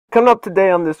Coming up today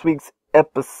on this week's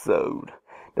episode,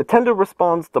 Nintendo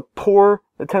responds to poor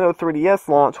Nintendo 3DS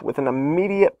launch with an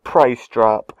immediate price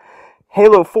drop,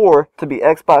 Halo 4 to be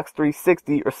Xbox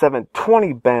 360 or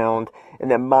 720 bound, and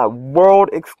then my world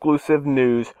exclusive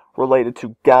news related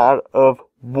to God of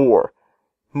War.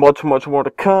 Much more to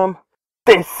come.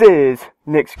 This is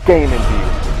Nick's Gaming View.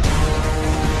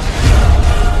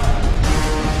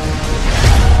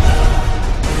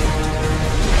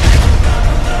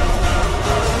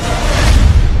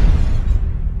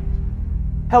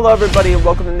 Hello everybody and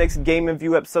welcome to Nick's Gaming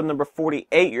View episode number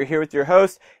 48. You're here with your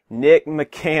host, Nick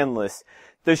McCandless.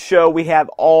 The show we have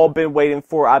all been waiting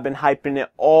for. I've been hyping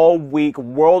it all week.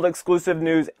 World exclusive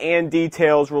news and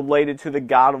details related to the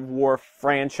God of War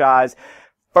franchise.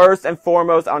 First and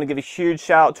foremost, I want to give a huge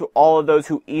shout out to all of those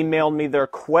who emailed me their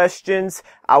questions.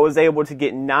 I was able to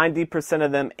get 90%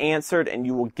 of them answered, and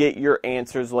you will get your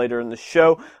answers later in the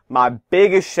show. My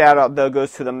biggest shout out though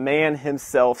goes to the man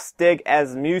himself, Stig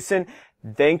Asmussen.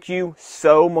 Thank you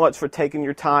so much for taking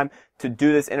your time to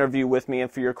do this interview with me and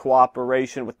for your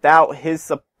cooperation. Without his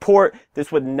support,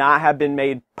 this would not have been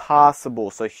made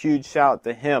possible. So huge shout out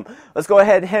to him. Let's go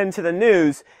ahead and head into the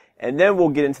news, and then we'll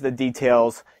get into the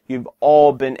details you've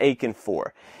all been aching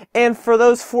for. And for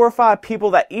those 4 or 5 people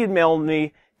that emailed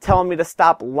me telling me to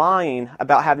stop lying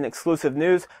about having exclusive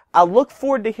news, I look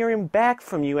forward to hearing back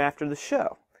from you after the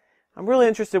show. I'm really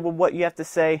interested with what you have to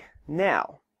say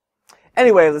now.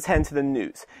 Anyway, let's head into the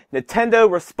news. Nintendo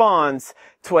responds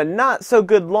to a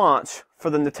not-so-good launch for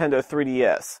the Nintendo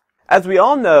 3DS. As we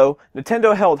all know,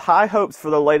 Nintendo held high hopes for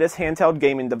the latest handheld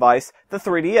gaming device, the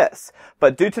 3DS.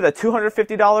 But due to the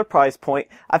 $250 price point,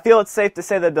 I feel it's safe to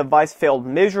say the device failed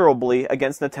miserably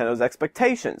against Nintendo's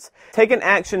expectations. Taking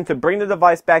action to bring the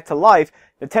device back to life,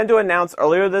 Nintendo announced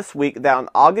earlier this week that on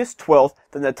August 12th,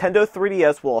 the Nintendo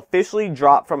 3DS will officially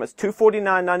drop from its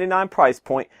 $249.99 price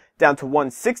point down to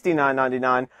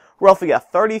 $169.99, roughly a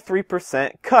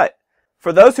 33% cut.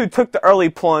 For those who took the early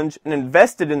plunge and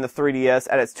invested in the 3DS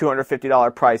at its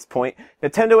 $250 price point,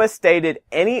 Nintendo has stated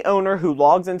any owner who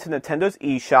logs into Nintendo's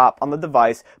eShop on the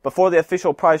device before the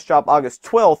official price drop August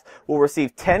 12th will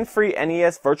receive 10 free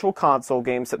NES Virtual Console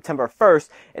games September 1st,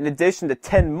 in addition to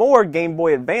 10 more Game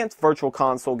Boy Advance Virtual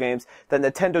Console games that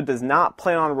Nintendo does not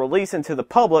plan on releasing to the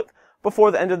public before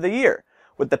the end of the year.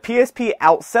 With the PSP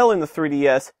outselling the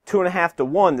 3DS 2.5 to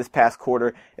 1 this past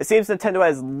quarter, it seems Nintendo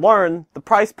has learned the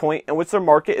price point in which their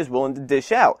market is willing to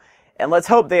dish out. And let's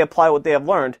hope they apply what they have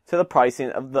learned to the pricing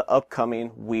of the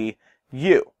upcoming Wii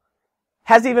U.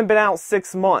 Hasn't even been out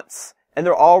 6 months, and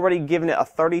they're already giving it a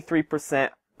 33%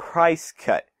 price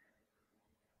cut.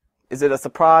 Is it a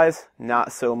surprise?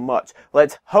 Not so much.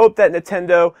 Let's hope that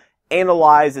Nintendo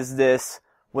analyzes this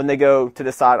when they go to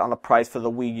decide on a price for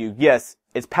the Wii U. Yes,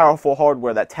 it's powerful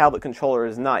hardware. That tablet controller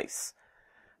is nice.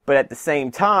 But at the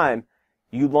same time,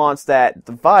 you launch that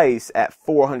device at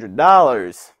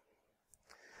 $400.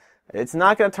 It's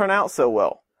not going to turn out so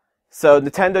well. So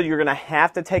Nintendo, you're going to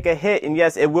have to take a hit. And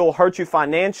yes, it will hurt you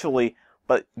financially,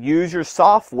 but use your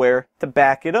software to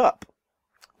back it up.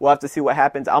 We'll have to see what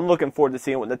happens. I'm looking forward to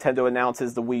seeing what Nintendo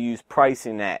announces the Wii U's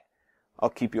pricing at. I'll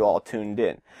keep you all tuned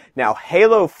in. Now,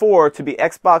 Halo 4 to be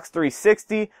Xbox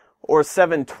 360 or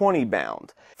 720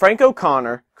 bound. Frank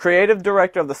O'Connor, creative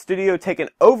director of the studio taken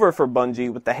over for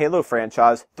Bungie with the Halo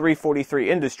franchise, 343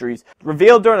 Industries,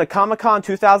 revealed during a Comic-Con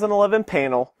 2011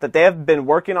 panel that they have been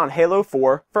working on Halo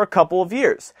 4 for a couple of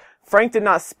years. Frank did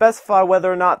not specify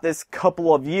whether or not this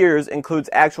couple of years includes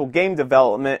actual game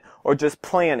development or just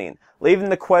planning, leaving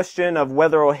the question of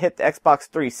whether it will hit the Xbox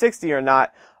 360 or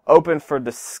not open for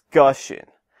discussion.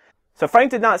 So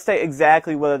Frank did not state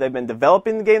exactly whether they've been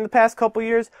developing the game the past couple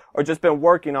years or just been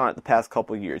working on it the past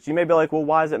couple years. You may be like, well,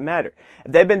 why does it matter?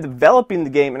 If they've been developing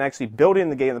the game and actually building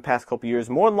the game the past couple years,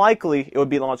 more than likely it would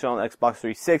be launching on the Xbox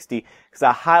 360, because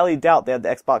I highly doubt they had the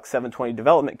Xbox 720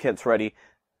 development kits ready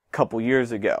a couple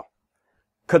years ago.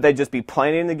 Could they just be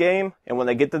planning the game, and when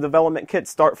they get the development kits,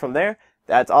 start from there?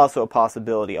 That's also a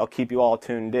possibility. I'll keep you all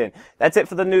tuned in. That's it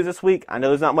for the news this week. I know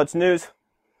there's not much news,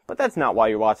 but that's not why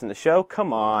you're watching the show.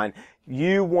 Come on.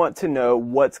 You want to know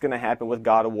what's going to happen with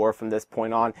God of War from this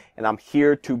point on, and I'm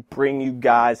here to bring you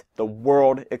guys the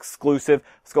world exclusive.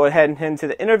 Let's go ahead and head into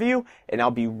the interview, and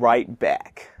I'll be right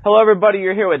back. Hello, everybody.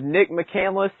 You're here with Nick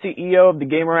McCandless, CEO of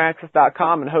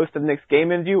TheGamerAccess.com and host of Nick's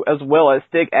Gaming View, as well as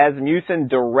Stig Asmussen,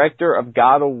 director of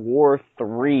God of War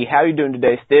 3. How are you doing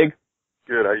today, Stig?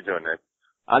 Good. How you doing, Nick?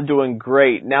 I'm doing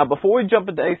great. Now, before we jump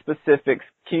into any specifics,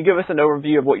 can you give us an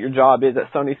overview of what your job is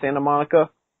at Sony Santa Monica?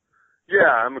 Yeah,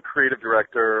 I'm a creative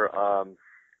director.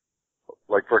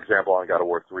 Like, for example, on God of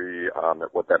War 3,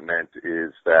 what that meant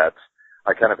is that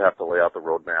I kind of have to lay out the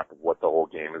roadmap of what the whole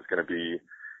game is going to be,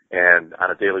 and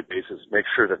on a daily basis, make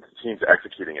sure that the team's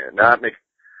executing it.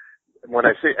 When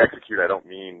I say execute, I don't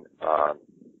mean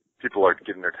people are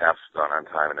getting their tasks done on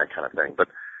time and that kind of thing, but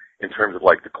in terms of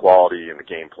like the quality and the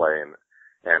gameplay and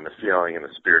the feeling and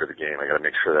the spirit of the game, I got to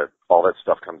make sure that all that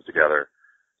stuff comes together,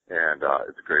 and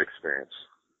it's a great experience.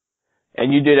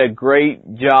 And you did a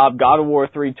great job. God of War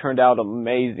 3 turned out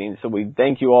amazing, so we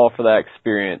thank you all for that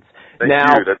experience. Thank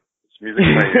you. That's music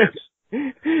in my ears.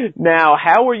 Now,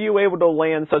 how were you able to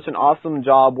land such an awesome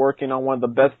job working on one of the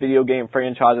best video game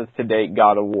franchises to date,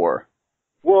 God of War?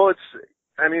 Well, it's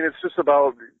just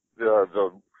about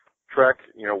the trek,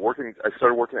 I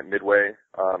started working at Midway,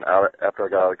 after I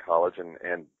got out of college,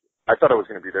 and I thought I was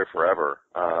going to be there forever.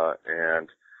 And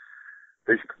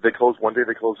they closed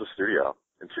the studio.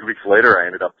 And 2 weeks later, I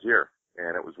ended up here,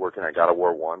 and it was working at God of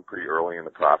War 1 pretty early in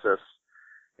the process.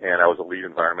 And I was a lead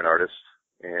environment artist.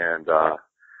 And,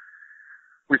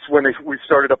 when we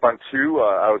started up on 2,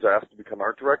 I was asked to become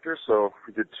art director, so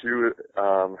we did 2,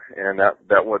 and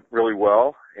that went really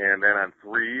well. And then on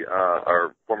 3,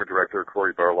 our former director,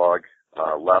 Corey Barlog,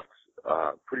 left,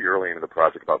 pretty early into the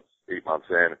project, about 8 months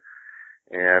in,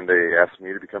 and they asked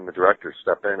me to become the director,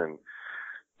 step in and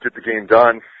get the game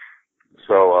done.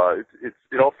 So,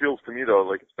 it all feels to me though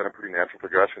like it's been a pretty natural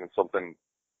progression. It's something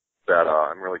that,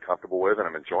 I'm really comfortable with, and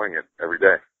I'm enjoying it every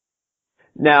day.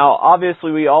 Now,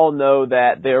 obviously, we all know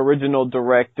that the original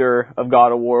director of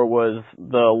God of War was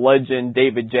the legend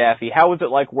David Jaffe. How was it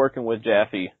like working with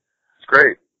Jaffe? It's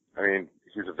great. I mean,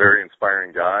 he's a very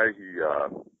inspiring guy. He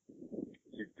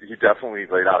definitely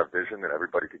laid out a vision that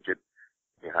everybody could get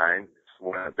behind. It's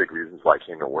one of the big reasons why I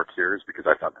came to work here is because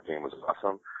I thought the game was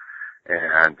awesome.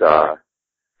 And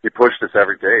he pushed us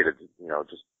every day to,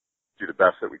 just do the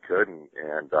best that we could.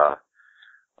 And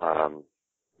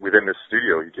within this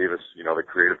studio, he gave us, the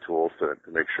creative tools to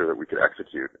make sure that we could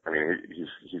execute. I mean,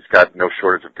 he's got no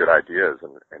shortage of good ideas,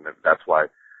 and that's why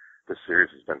this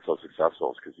series has been so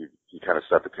successful, is because he kind of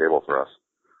set the table for us.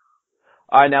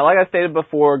 All right, now, like I stated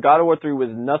before, God of War 3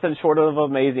 was nothing short of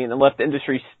amazing and left the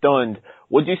industry stunned.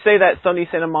 Would you say that Sony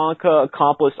Santa Monica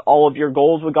accomplished all of your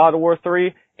goals with God of War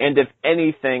 3? And if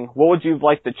anything, what would you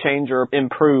like to change or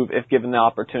improve if given the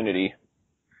opportunity?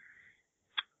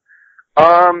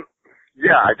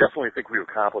 Yeah, I definitely think we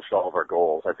accomplished all of our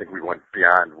goals. I think we went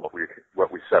beyond what we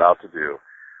set out to do.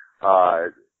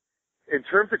 In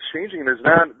terms of changing, there's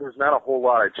not a whole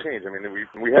lot I changed. I mean,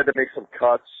 we had to make some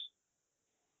cuts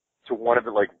to one of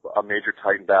a major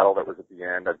Titan battle that was at the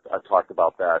end. I've talked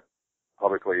about that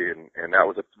publicly, and that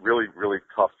was a really, really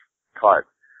tough cut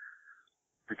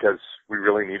because we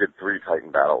really needed 3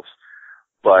 Titan battles.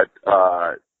 But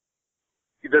the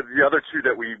other 2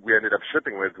 that we ended up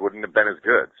shipping with wouldn't have been as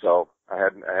good. So I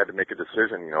had to make a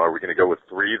decision. Are we going to go with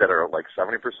 3 that are like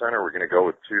 70%, or are we going to go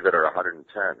with 2 that are 110?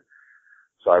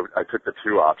 So I took the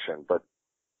 2 option, but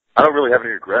I don't really have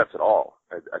any regrets at all.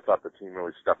 I thought the team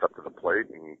really stepped up to the plate,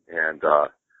 and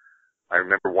I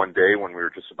remember one day when we were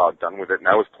just about done with it, and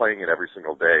I was playing it every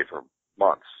single day for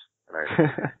months, and I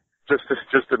just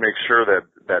to make sure that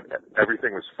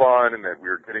everything was fun and that we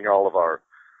were getting all of our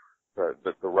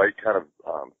the right kind of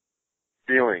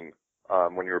feeling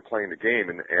when you were playing the game.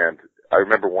 And I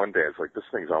remember one day I was like, this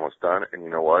thing's almost done, and you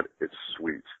know what? It's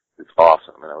sweet. It's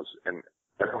awesome, and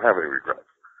I don't have any regrets.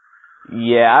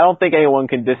 Yeah, I don't think anyone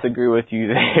can disagree with you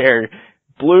there.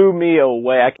 Blew me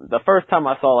away. The first time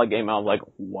I saw that game, I was like,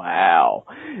 wow.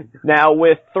 Now,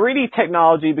 with 3D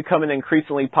technology becoming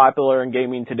increasingly popular in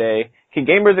gaming today, can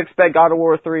gamers expect God of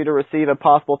War 3 to receive a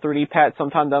possible 3D patch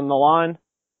sometime down the line?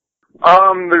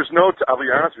 I'll be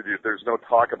honest with you, there's no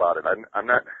talk about it. I'm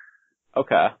not.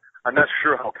 Okay. I'm not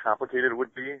sure how complicated it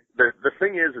would be. The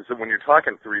thing is that when you're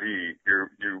talking 3D,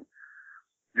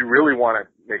 you really want to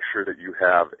make sure that you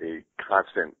have a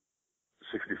constant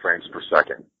 60 frames per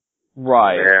second.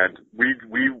 Right. And we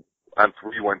on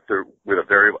 3 went through with a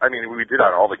variable. I mean, we did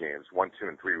on all the games, 1, 2,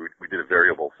 and 3. We did a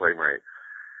variable frame rate.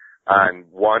 On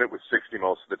 1, it was 60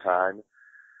 most of the time.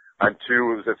 On 2,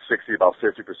 it was at 60 about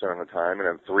 50% of the time. And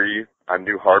on 3, on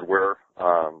new hardware,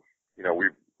 there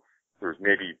was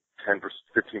maybe 10%,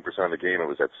 15% of the game it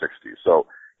was at 60. So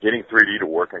getting 3D to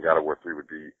work on God of War 3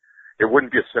 it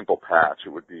wouldn't be a simple patch. It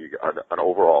would be an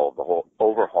overhaul of the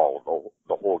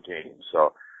whole game.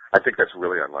 So I think that's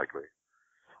really unlikely.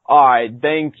 All right,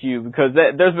 thank you, because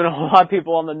there's been a lot of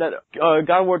people on the net.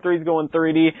 God of War 3 is going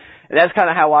 3D, and that's kind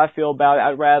of how I feel about it.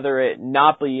 I'd rather it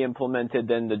not be implemented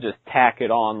than to just tack it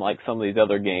on like some of these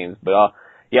other games. But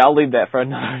yeah, I'll leave that for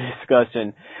another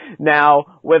discussion.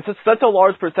 Now, with such a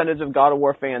large percentage of God of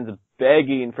War fans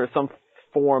begging for some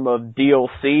form of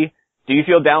DLC, do Do you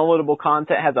feel downloadable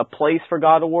content has a place for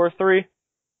God of War 3?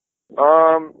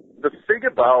 The thing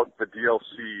about the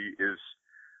DLC is,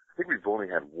 I think we've only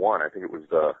had one. I think it was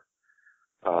the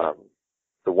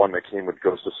one that came with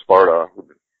Ghost of Sparta, with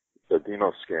the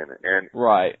demo skin. And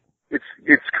right. It's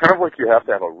kind of like you have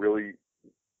to have a really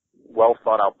well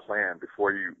thought out plan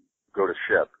before you go to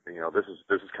ship. This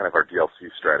is kind of our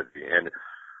DLC strategy. And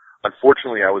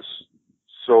unfortunately, I was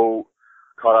so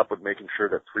caught up with making sure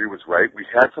that 3 was right. We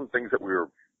had some things that we were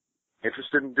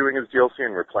interested in doing as DLC and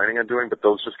we were planning on doing, but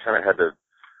those just kind of had to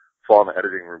fall on the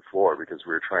editing room floor because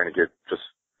we were trying to get just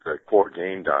the core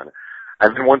game done.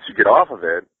 And then once you get off of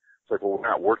it, it's like, well, we're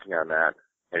not working on that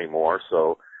anymore,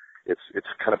 so it's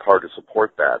kind of hard to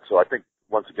support that. So I think,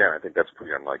 once again, I think that's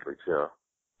pretty unlikely too.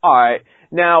 All right.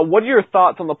 Now, what are your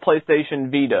thoughts on the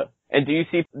PlayStation Vita? And do you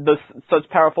see such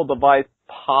powerful device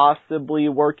possibly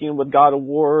working with God of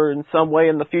War in some way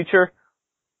in the future?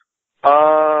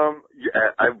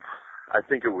 Yeah, I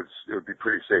think it would be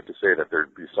pretty safe to say that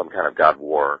there'd be some kind of God of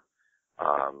War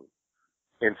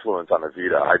influence on the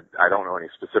Vita. I don't know any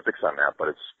specifics on that, but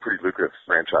it's a pretty lucrative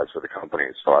franchise for the company,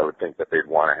 so I would think that they'd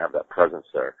want to have that presence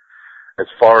there. As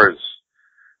far as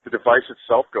the device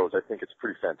itself goes, I think it's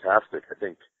pretty fantastic. I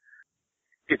think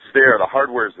it's there. The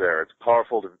hardware's there. It's a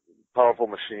powerful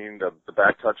machine. The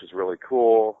back touch is really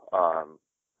cool. I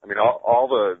mean, all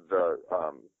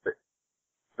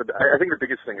I think the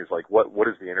biggest thing is like what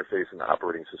does the interface and the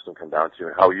operating system come down to,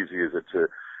 and how easy is it to?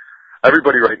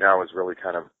 Everybody right now is really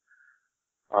kind of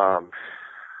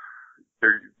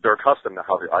they're accustomed to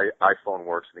how the iPhone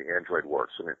works and the Android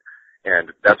works, and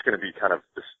that's going to be kind of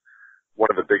one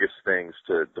of the biggest things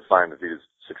to define the Vita's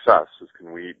success is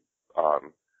can we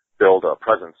build a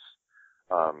presence,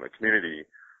 a community,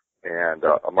 and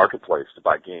a marketplace to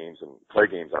buy games and play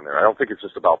games on there. I don't think it's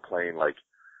just about playing like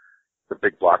the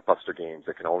big blockbuster games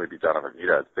that can only be done on the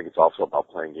Vita. I think it's also about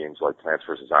playing games like Plants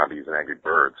vs. Zombies and Angry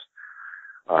Birds.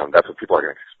 That's what people are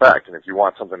going to expect. And if you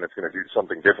want something that's going to do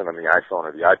something different than the iPhone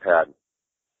or the iPad,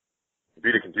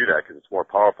 Vita can do that because it's more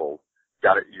powerful.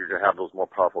 You're going to have those more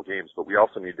powerful games, but we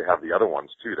also need to have the other ones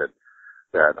too, that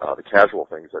the casual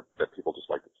things that people just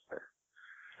like to play.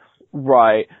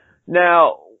 Right.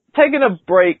 Now, taking a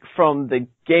break from the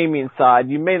gaming side,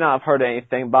 you may not have heard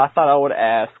anything, but I thought I would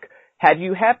ask, have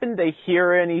you happened to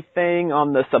hear anything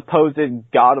on the supposed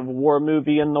God of War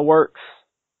movie in the works?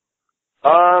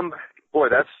 Boy,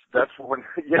 that's one.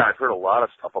 Yeah, I've heard a lot of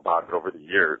stuff about it over the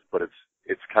years, but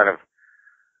it's kind of,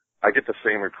 I get the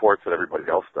same reports that everybody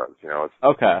else does.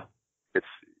 Okay.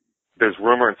 There's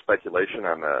rumor and speculation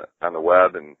on the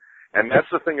web, and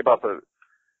that's the thing about the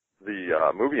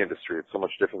movie industry. It's so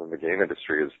much different than the game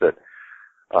industry. Is that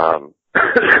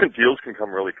deals can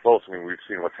come really close. I mean, we've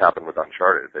seen what's happened with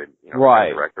Uncharted. They right.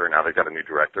 Had a director, and now they've got a new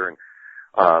director,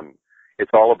 and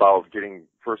it's all about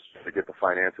first to get the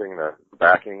financing, the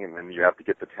backing, and then you have to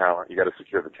get the talent. You got to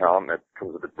secure the talent that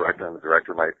comes with the director, and the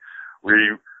director might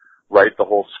rewrite the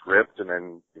whole script, and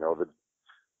then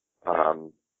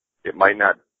it might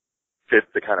not fit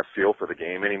the kind of feel for the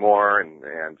game anymore, and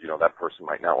that person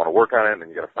might not want to work on it, and then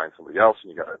you got to find somebody else,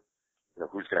 and you got to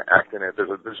who's going to act in it.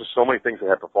 There's just so many things that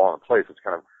have to fall into place. It's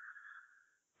kind of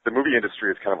the movie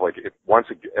industry is kind of like once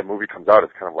a movie comes out,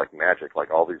 it's kind of like magic. Like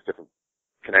all these different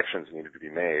connections needed to be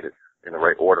made in the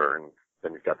right order, and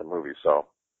then you've got the movie. So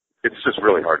it's just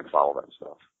really hard to follow that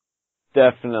stuff.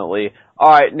 Definitely.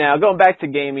 All right, now going back to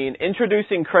gaming,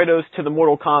 introducing Kratos to the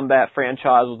Mortal Kombat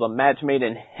franchise was a match made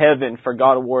in heaven for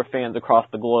God of War fans across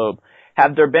the globe.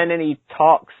 Have there been any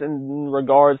talks in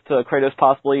regards to Kratos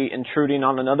possibly intruding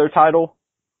on another title?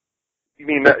 You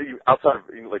mean outside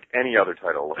of like any other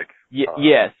title? Like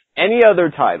yes, any other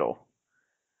title.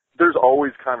 There's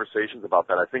always conversations about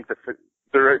that. I think that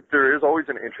there is always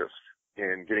an interest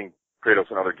in getting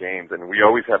Kratos in other games, and we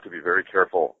always have to be very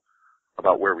careful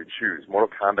about where we choose. Mortal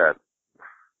Kombat,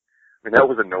 I mean, that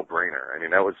was a no-brainer. I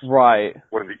mean, that was right.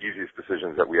 One of the easiest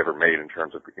decisions that we ever made in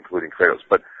terms of including Kratos.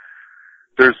 But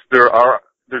there's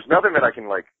nothing that I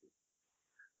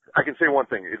can say one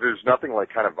thing. There's nothing like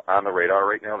kind of on the radar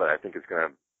right now that I think is going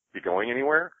to be going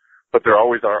anywhere, but there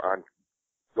always are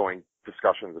ongoing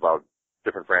discussions about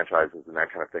different franchises and that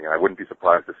kind of thing, and I wouldn't be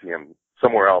surprised to see him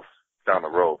somewhere else down the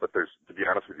road, but to be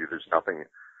honest with you, there's nothing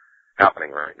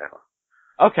happening right now.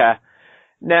 Okay.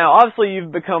 Now, obviously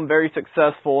you've become very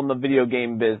successful in the video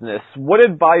game business. What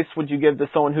advice would you give to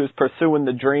someone who's pursuing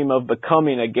the dream of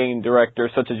becoming a game director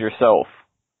such as yourself?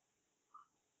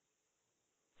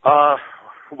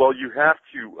 Well, you have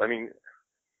to, I mean,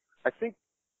 I think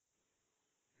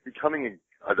becoming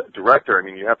a director, I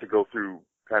mean, you have to go through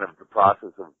kind of the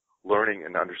process of learning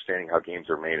and understanding how games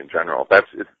are made in general.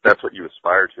 That's what you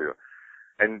aspire to.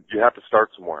 and you have to start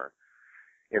somewhere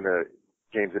in the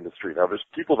games industry. Now, there's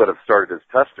people that have started as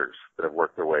testers that have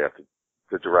worked their way up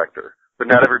to director, but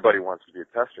not everybody wants to be a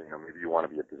tester. You know, maybe you want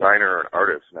to be a designer or an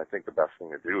artist, and I think the best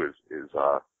thing to do is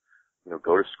you know,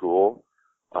 go to school,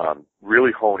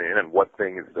 really hone in on what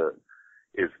thing is the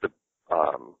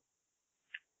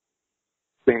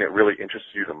thing that really interests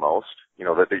you the most, you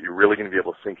know, that you're really going to be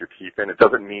able to sink your teeth in. It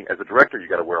doesn't mean, as a director, you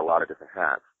got to wear a lot of different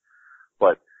hats,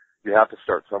 but you have to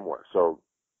start somewhere. So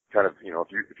kind of, you know,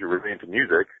 if you're really into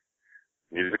music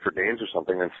for games or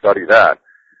something, then study that.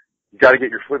 You got to get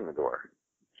your foot in the door.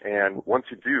 And once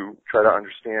you do, try to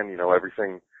understand, you know,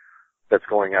 everything that's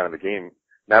going on in the game,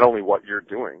 not only what you're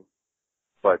doing,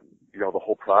 but, you know, the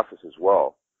whole process as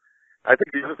well. I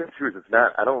think the other thing too is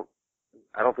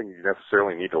I don't think you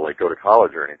necessarily need to like go to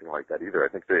college or anything like that either. I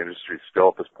think the industry is still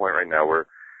at this point right now where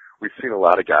we've seen a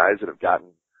lot of guys that have gotten,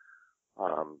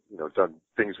 you know, done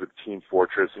things with Team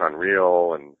Fortress and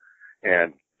Unreal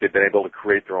and they've been able to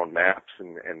create their own maps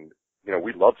and, you know,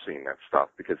 we love seeing that stuff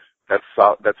because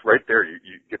that's right there. You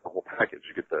get the whole package.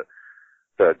 You get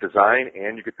the design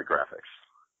and you get the graphics.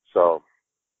 So,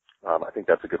 I think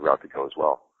that's a good route to go as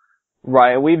well.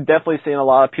 Right, and we've definitely seen a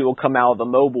lot of people come out of the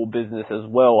mobile business as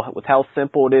well, with how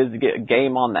simple it is to get a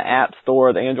game on the App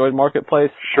Store, the Android Marketplace.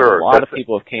 Sure. A lot of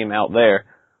people have came out there.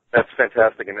 That's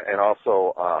fantastic, and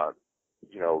also,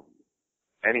 you know,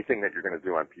 anything that you're going to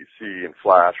do on PC and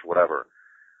Flash, whatever,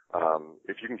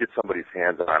 if you can get somebody's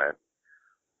hands on it,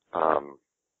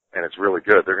 and it's really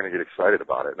good, they're going to get excited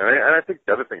about it. And I think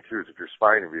the other thing too is if you're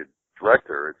aspiring to be a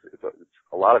director, it's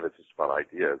a lot of it's just about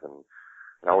ideas and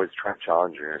always try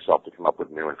challenging yourself to come up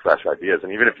with new and fresh ideas.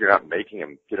 And even if you're not making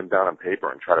them, get them down on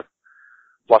paper and try to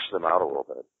flush them out a little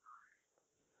bit.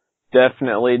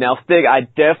 Definitely. Now, Stig, I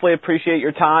definitely appreciate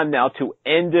your time. Now, to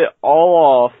end it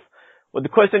all off with the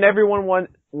question everyone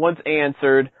wants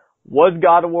answered, was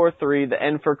God of War 3 the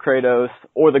end for Kratos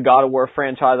or the God of War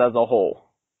franchise as a whole?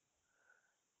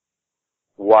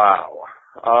 Wow.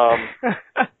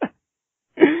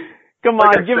 Come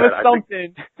on, give us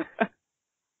something.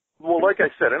 Well, like I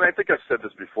said, and I think I've said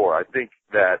this before, I think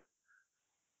that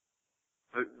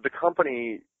the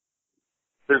company,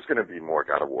 there's going to be more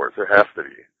God of Wars. There has to be.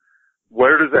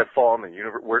 Where does that fall in the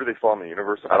universe? Where do they fall in the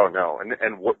universe? I don't know.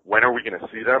 And when are we going to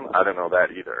see them? I don't know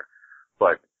that either.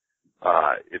 But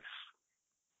I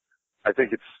think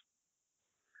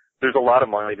there's a lot of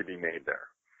money to be made there.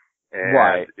 And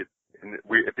right.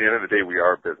 At the end of the day, we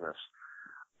are a business.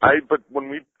 But when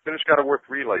we finished God of War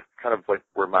 3, kind of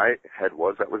where my head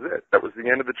was, that was it. That was the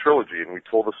end of the trilogy, and we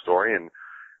told the story, and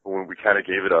when we kind of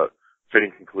gave it a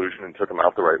fitting conclusion and took him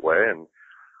out the right way,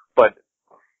 but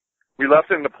we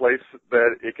left it in a place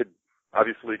that it could,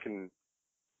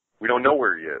 we don't know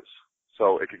where he is,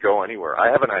 so it could go anywhere.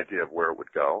 I have an idea of where it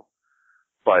would go,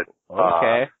 but,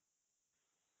 okay.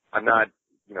 I'm not,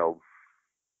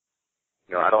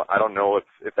 I don't know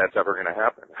if that's ever going to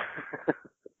happen.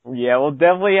 Yeah, we'll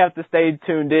definitely have to stay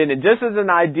tuned in. And just as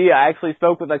an idea, I actually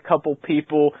spoke with a couple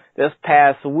people this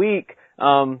past week,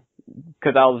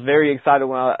 because I was very excited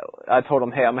when I told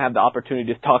them, hey, I'm going to have the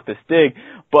opportunity to talk to Stig.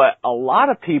 But a lot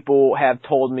of people have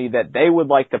told me that they would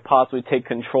like to possibly take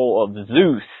control of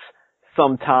Zeus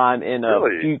sometime in a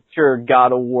future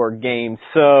God of War game.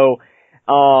 So,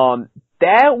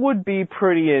 that would be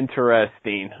pretty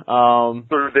interesting. So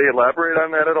did they elaborate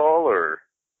on that at all, or?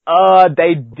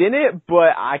 They didn't,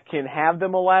 but I can have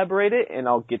them elaborate it, and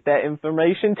I'll get that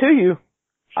information to you.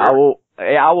 Sure.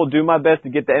 I will do my best to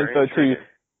get the info to you.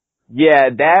 Yeah,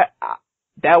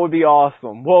 that would be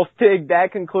awesome. Well, Stig,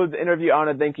 that concludes the interview. I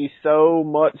want to thank you so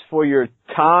much for your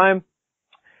time.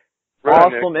 Right,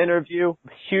 awesome Nick. Interview.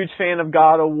 Huge fan of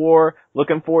God of War.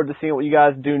 Looking forward to seeing what you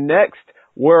guys do next.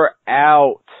 We're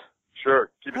out.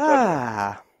 Sure. Keep it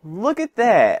touching. Look at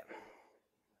that.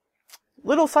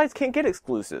 Little sites can't get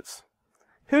exclusives.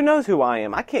 Who knows who I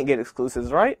am? I can't get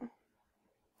exclusives, right?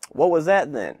 What was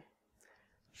that then?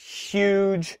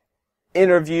 Huge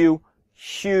interview,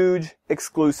 huge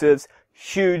exclusives,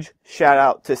 huge shout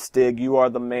out to Stig. You are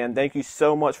the man. Thank you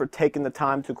so much for taking the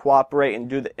time to cooperate and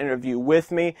do the interview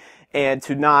with me and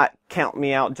to not count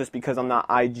me out just because I'm not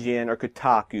IGN or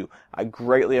Kotaku. I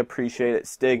greatly appreciate it,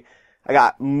 Stig. I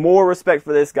got more respect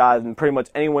for this guy than pretty much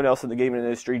anyone else in the gaming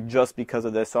industry just because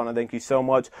of this. So I want to thank you so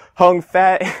much. Hung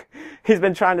Fat, he's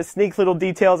been trying to sneak little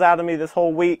details out of me this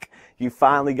whole week. You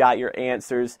finally got your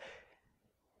answers.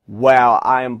 Wow,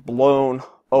 I am blown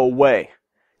away.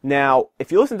 Now,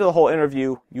 if you listen to the whole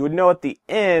interview, you would know at the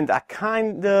end I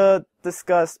kind of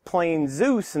discussed playing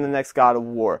Zeus in the next God of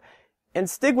War. And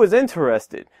Stig was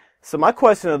interested. So my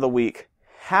question of the week: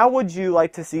 how would you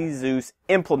like to see Zeus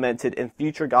implemented in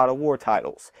future God of War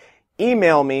titles?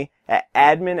 email me at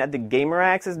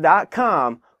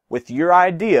admin@thegameraccess.com with your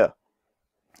idea,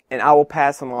 and I will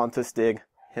pass them on to Stig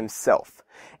himself.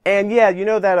 And yeah, you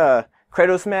know that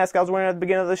Kratos mask I was wearing at the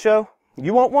beginning of the show?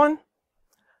 You want one?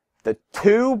 The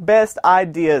 2 best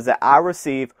ideas that I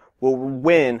receive will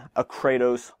win a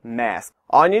Kratos mask.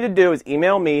 All you need to do is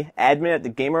email me,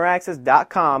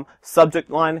 admin@thegameraccess.com, subject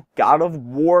line God of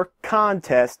War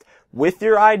contest, with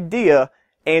your idea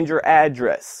and your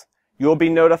address. You'll be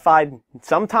notified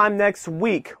sometime next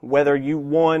week whether you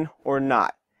won or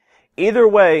not. Either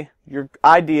way, your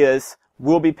ideas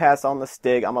will be passed on to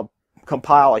Stig. I'm going to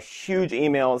compile a huge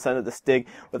email and send it to Stig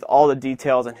with all the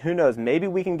details, and who knows, maybe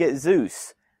we can get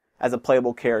Zeus as a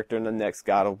playable character in the next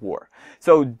God of War.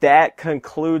 So that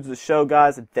concludes the show,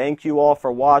 guys. Thank you all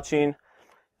for watching.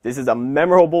 This is a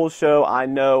memorable show, I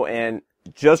know, and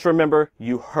just remember,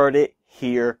 you heard it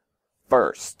here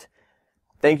first.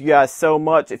 Thank you guys so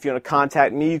much. If you want to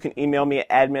contact me, you can email me at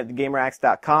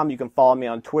admin@thegameraccess.com. You can follow me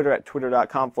on Twitter at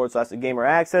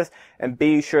twitter.com/thegameraccess. And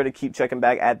be sure to keep checking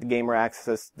back at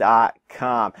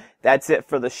thegameraccess.com. That's it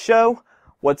for the show.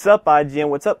 What's up, IGN?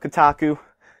 What's up, Kotaku?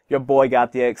 Your boy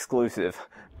got the exclusive.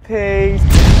 Peace.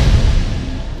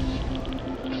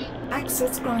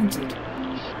 Access granted.